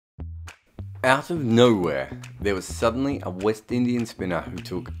Out of nowhere, there was suddenly a West Indian spinner who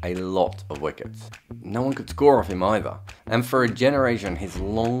took a lot of wickets. No one could score off him either, and for a generation his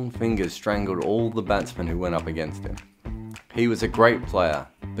long fingers strangled all the batsmen who went up against him. He was a great player,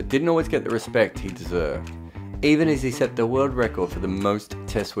 but didn't always get the respect he deserved, even as he set the world record for the most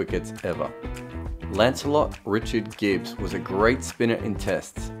test wickets ever. Lancelot Richard Gibbs was a great spinner in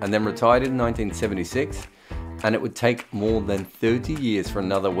tests, and then retired in 1976, and it would take more than 30 years for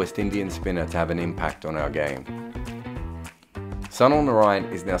another West Indian spinner to have an impact on our game. Sunil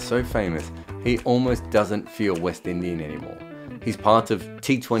Narine is now so famous, he almost doesn't feel West Indian anymore. He's part of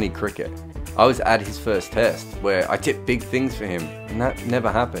T20 cricket. I was at his first test, where I tipped big things for him, and that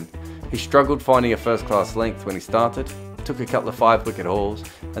never happened. He struggled finding a first-class length when he started, took a couple of 5-wicket hauls,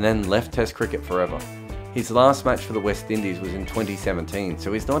 and then left Test cricket forever. His last match for the West Indies was in 2017,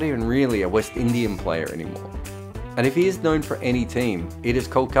 so he's not even really a West Indian player anymore. And if he is known for any team, it is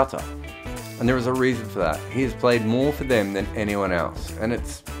Kolkata. And there is a reason for that. He has played more for them than anyone else, and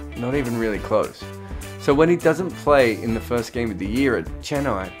it's not even really close. So when he doesn't play in the first game of the year at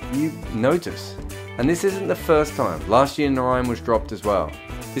Chennai, you notice. And this isn't the first time. Last year Naraine was dropped as well.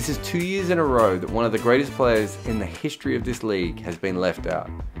 This is 2 years in a row that one of the greatest players in the history of this league has been left out.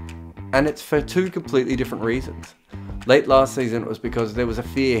 And it's for two completely different reasons. Late last season it was because there was a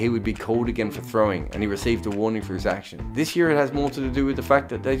fear he would be called again for throwing and he received a warning for his action. This year it has more to do with the fact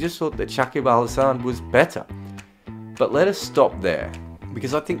that they just thought that Shakib Al Hasan was better. But let us stop there,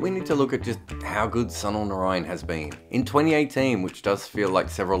 because I think we need to look at just how good Sunil Narine has been. In 2018, which does feel like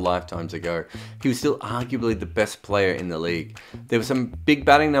several lifetimes ago, he was still arguably the best player in the league. There were some big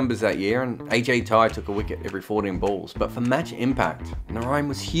batting numbers that year, and AJ Tye took a wicket every 14 balls, but for match impact, Naraine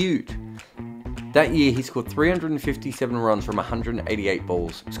was huge. That year he scored 357 runs from 188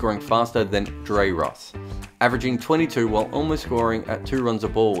 balls, scoring faster than Dre Russ. Averaging 22 while almost scoring at 2 runs a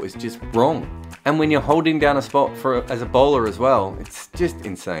ball is just wrong. And when you're holding down a spot as a bowler as well, it's just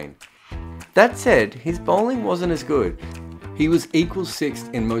insane. That said, his bowling wasn't as good. He was equal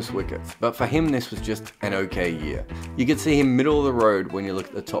 6th in most wickets, but for him this was just an okay year. You could see him middle of the road when you look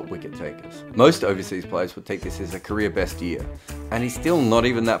at the top wicket takers. Most overseas players would take this as a career best year, and he's still not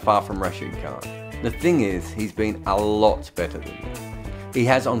even that far from Rashid Khan. The thing is, he's been a lot better than this. He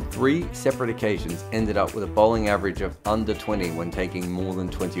has on 3 separate occasions ended up with a bowling average of under 20 when taking more than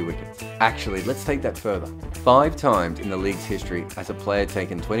 20 wickets. Actually, let's take that further. 5 times in the league's history has a player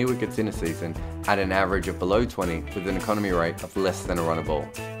taken 20 wickets in a season at an average of below 20 with an economy rate of less than a run a ball.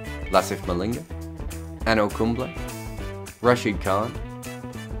 Lasif Malinga, Anil Kumble, Rashid Khan,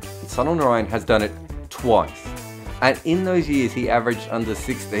 and Sunil Narine has done it twice. And in those years he averaged under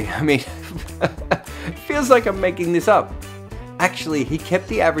 60. I mean, it feels like I'm making this up. Actually, he kept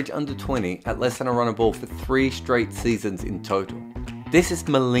the average under 20 at less than a run a ball for 3 straight seasons in total. This is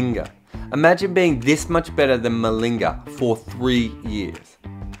Malinga. Imagine being this much better than Malinga for 3 years.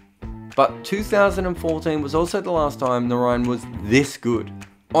 But 2014 was also the last time Naraine was this good.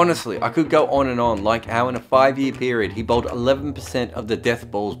 Honestly, I could go on and on, like how in a 5-year period he bowled 11% of the death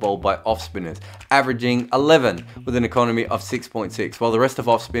balls bowled by off-spinners, averaging 11 with an economy of 6.6, while the rest of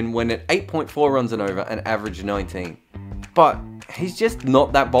off-spin went at 8.4 runs and over and averaged 19. But he's just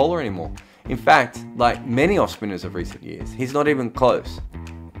not that bowler anymore. In fact, like many off-spinners of recent years, he's not even close.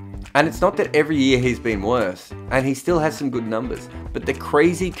 And it's not that every year he's been worse, and he still has some good numbers, but the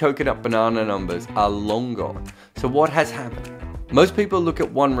crazy coconut banana numbers are long gone. So what has happened? Most people look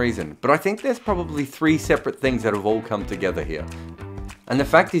at one reason, but I think there's probably 3 separate things that have all come together here. And the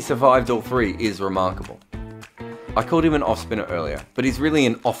fact he survived all 3 is remarkable. I called him an off-spinner earlier, but he's really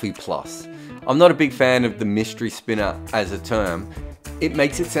an offie plus. I'm not a big fan of the mystery spinner as a term. It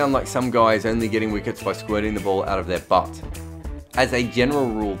makes it sound like some guy is only getting wickets by squirting the ball out of their butt. As a general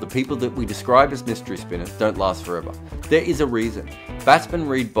rule, the people that we describe as mystery spinners don't last forever. There is a reason. Batsmen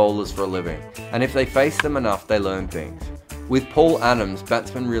read bowlers for a living, and if they face them enough, they learn things. With Paul Adams,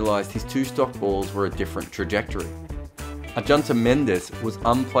 batsmen realised his 2-stock balls were a different trajectory. Ajunta Mendes was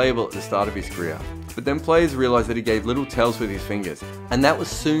unplayable at the start of his career, but then players realised that he gave little tells with his fingers, and that was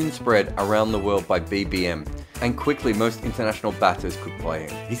soon spread around the world by BBM, and quickly most international batters could play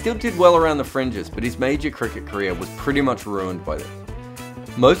him. He still did well around the fringes, but his major cricket career was pretty much ruined by this.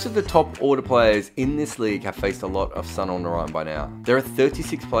 Most of the top order players in this league have faced a lot of Sunil Narine by now. There are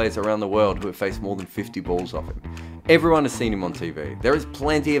 36 players around the world who have faced more than 50 balls off him. Everyone has seen him on TV. There is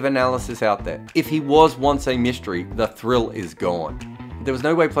plenty of analysis out there. If he was once a mystery, the thrill is gone. There was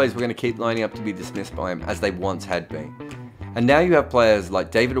no way players were going to keep lining up to be dismissed by him as they once had been. And now you have players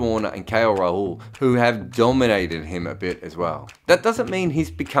like David Warner and KL Rahul who have dominated him a bit as well. That doesn't mean he's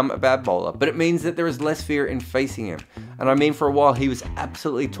become a bad bowler, but it means that there is less fear in facing him. And I mean, for a while he was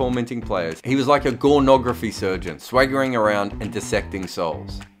absolutely tormenting players. He was like a gornography surgeon, swaggering around and dissecting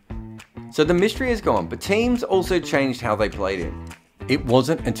souls. So the mystery is gone, but teams also changed how they played him. It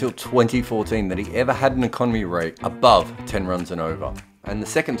wasn't until 2014 that he ever had an economy rate above 10 runs and over. And the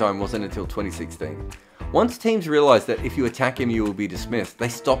second time wasn't until 2016. Once teams realised that if you attack him you will be dismissed, they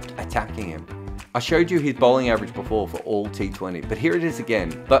stopped attacking him. I showed you his bowling average before for all T20, but here it is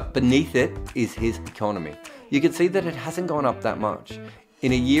again. But beneath it is his economy. You can see that it hasn't gone up that much.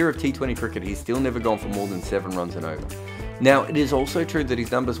 In a year of T20 cricket, he's still never gone for more than 7 runs and over. Now, it is also true that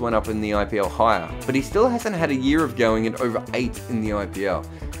his numbers went up in the IPL higher, but he still hasn't had a year of going at over 8 in the IPL.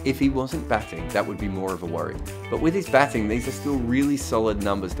 If he wasn't batting, that would be more of a worry. But with his batting, these are still really solid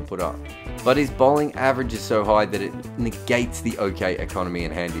numbers to put up. But his bowling average is so high that it negates the okay economy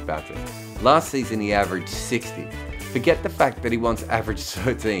and handy batting. Last season he averaged 60. Forget the fact that he once averaged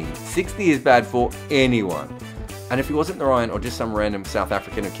 13. 60 is bad for anyone. And if he wasn't Naraine or just some random South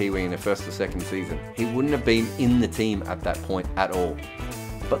African or Kiwi in their first or second season, he wouldn't have been in the team at that point at all.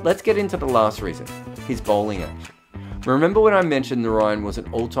 But let's get into the last reason, his bowling action. Remember when I mentioned Naraine was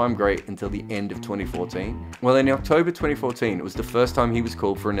an all-time great until the end of 2014? Well, in October 2014, it was the first time he was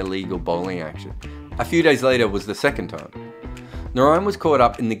called for an illegal bowling action. A few days later was the second time. Naraine was caught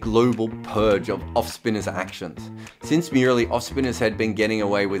up in the global purge of off-spinners' actions. Since Murali, off-spinners had been getting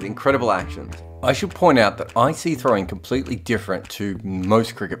away with incredible actions. I should point out that I see throwing completely different to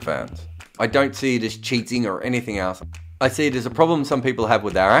most cricket fans. I don't see it as cheating or anything else. I see it as a problem some people have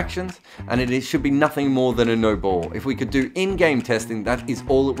with our actions, and it should be nothing more than a no ball. If we could do in-game testing, that is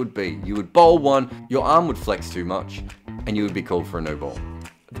all it would be. You would bowl one, your arm would flex too much, and you would be called for a no ball.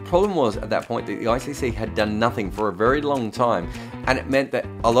 The problem was at that point that the ICC had done nothing for a very long time, and it meant that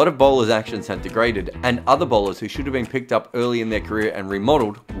a lot of bowlers' actions had degraded, and other bowlers who should have been picked up early in their career and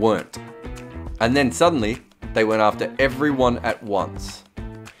remodeled weren't. And then suddenly, they went after everyone at once.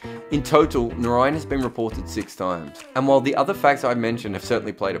 In total, Naraine has been reported 6 times, and while the other facts I mentioned have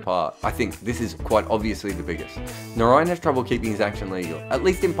certainly played a part, I think this is quite obviously the biggest. Naraine has trouble keeping his action legal, at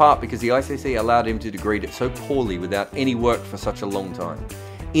least in part because the ICC allowed him to degrade it so poorly without any work for such a long time.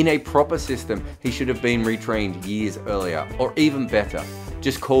 In a proper system, he should have been retrained years earlier, or even better,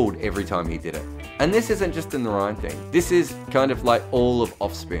 just called every time he did it. And this isn't just a Naraine thing, this is kind of like all of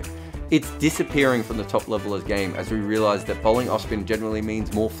off-spin. It's disappearing from the top level of the game as we realise that bowling off-spin generally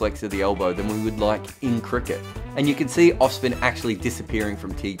means more flex of the elbow than we would like in cricket. And you can see off-spin actually disappearing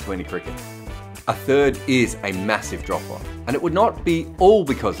from T20 cricket. A third is a massive drop-off, and it would not be all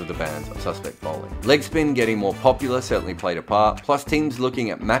because of the bans of suspect bowling. Leg spin getting more popular certainly played a part, plus teams looking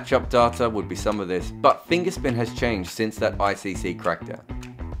at matchup data would be some of this, but finger spin has changed since that ICC crackdown.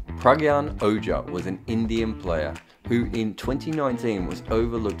 Pragyan Ojha was an Indian player who in 2019 was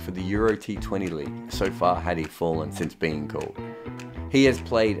overlooked for the Euro T20 League. So far had he fallen since being called. He has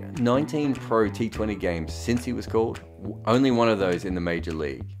played 19 pro T20 games since he was called, only one of those in the major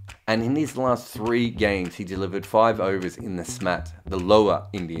league. And in his last 3 games he delivered 5 overs in the SMAT, the lower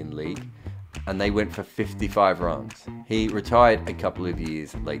Indian league, and they went for 55 runs. He retired a couple of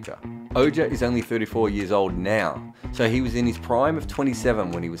years later. Ojha is only 34 years old now, so he was in his prime of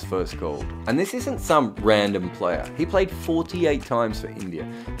 27 when he was first called. And this isn't some random player. He played 48 times for India.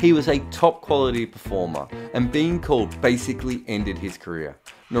 He was a top quality performer, and being called basically ended his career.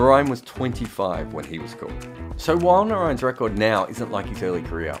 Naraine was 25 when he was called. So while Naraine's record now isn't like his early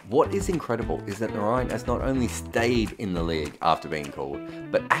career, what is incredible is that Naraine has not only stayed in the league after being called,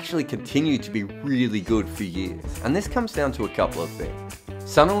 but actually continued to be really good for years. And this comes down to a couple of things.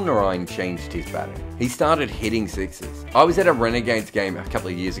 Sunil Narine changed his batting. He started hitting sixes. I was at a Renegades game a couple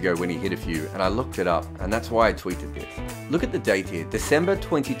of years ago when he hit a few, and I looked it up, and that's why I tweeted this. Look at the date here, December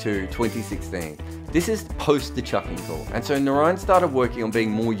 22, 2016. This is post the chucking call, and so Naraine started working on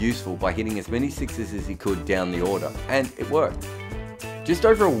being more useful by hitting as many sixes as he could down the order, and it worked. Just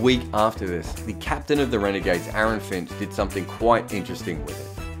over a week after this, the captain of the Renegades, Aaron Finch, did something quite interesting with it.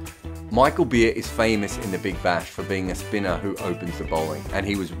 Michael Beer is famous in the Big Bash for being a spinner who opens the bowling, and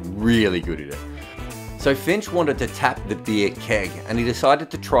he was really good at it. So Finch wanted to tap the Beer keg, and he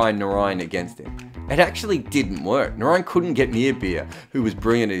decided to try Naraine against him. It actually didn't work. Naraine couldn't get near Beer, who was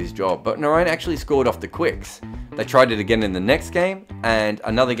brilliant at his job, but Naraine actually scored off the quicks. They tried it again in the next game, and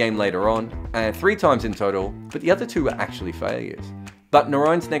another game later on, and 3 times in total, but the other 2 were actually failures. But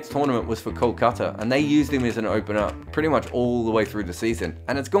Naraine's next tournament was for Kolkata, and they used him as an opener pretty much all the way through the season,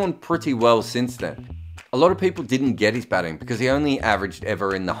 and it's gone pretty well since then. A lot of people didn't get his batting because he only averaged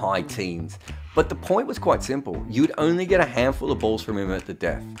ever in the high teens, But the point was quite simple. You'd only get a handful of balls from him at the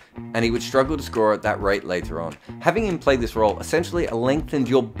death, and he would struggle to score at that rate later on. Having him play this role essentially lengthened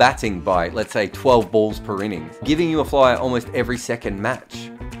your batting by, let's say, 12 balls per innings, giving you a flyer almost every second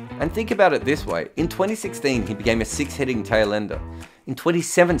match. And think about it this way, in 2016 he became a 6-hitting tail ender. In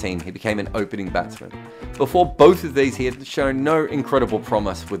 2017 he became an opening batsman. Before both of these he had shown no incredible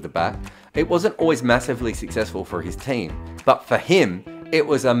promise with the bat. It wasn't always massively successful for his team, but for him it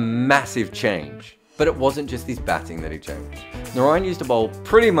was a massive change. But it wasn't just his batting that he changed. Naraine used to bowl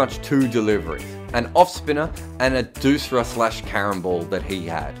pretty much 2 deliveries, an off spinner and a doosra/carom ball that he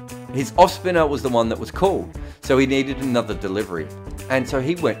had. His off spinner was the one that was called, so he needed another delivery, and so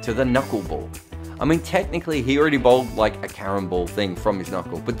he went to the knuckle ball. I mean, technically he already bowled like a carom ball thing from his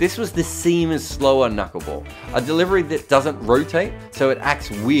knuckle, but this was the seam slower knuckle ball, a delivery that doesn't rotate, so it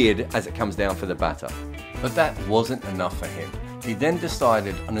acts weird as it comes down for the batter. But that wasn't enough for him. He then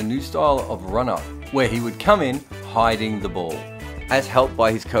decided on a new style of run-up, where he would come in hiding the ball, as helped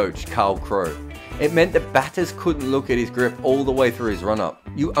by his coach, Carl Crow. It meant that batters couldn't look at his grip all the way through his run-up.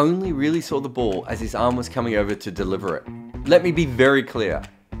 You only really saw the ball as his arm was coming over to deliver it. Let me be very clear.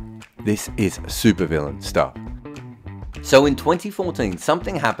 This is supervillain stuff. So in 2014,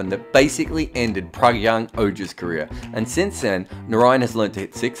 something happened that basically ended Pragyang Oja's career, and since then, Naraine has learned to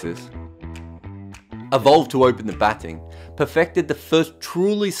hit sixes, evolved to open the batting, perfected the first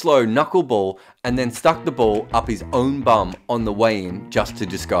truly slow knuckle ball, and then stuck the ball up his own bum on the way in just to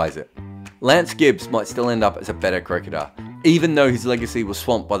disguise it. Lance Gibbs might still end up as a better cricketer, even though his legacy was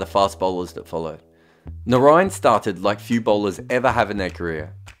swamped by the fast bowlers that followed. Naraine started like few bowlers ever have in their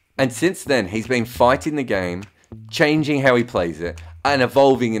career, and since then he's been fighting the game, changing how he plays it, and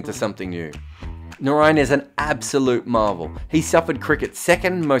evolving into something new. Naraine is an absolute marvel. He suffered cricket's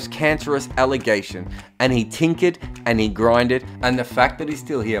second most cancerous allegation, and he tinkered and he grinded, and the fact that he's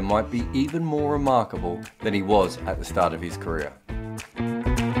still here might be even more remarkable than he was at the start of his career.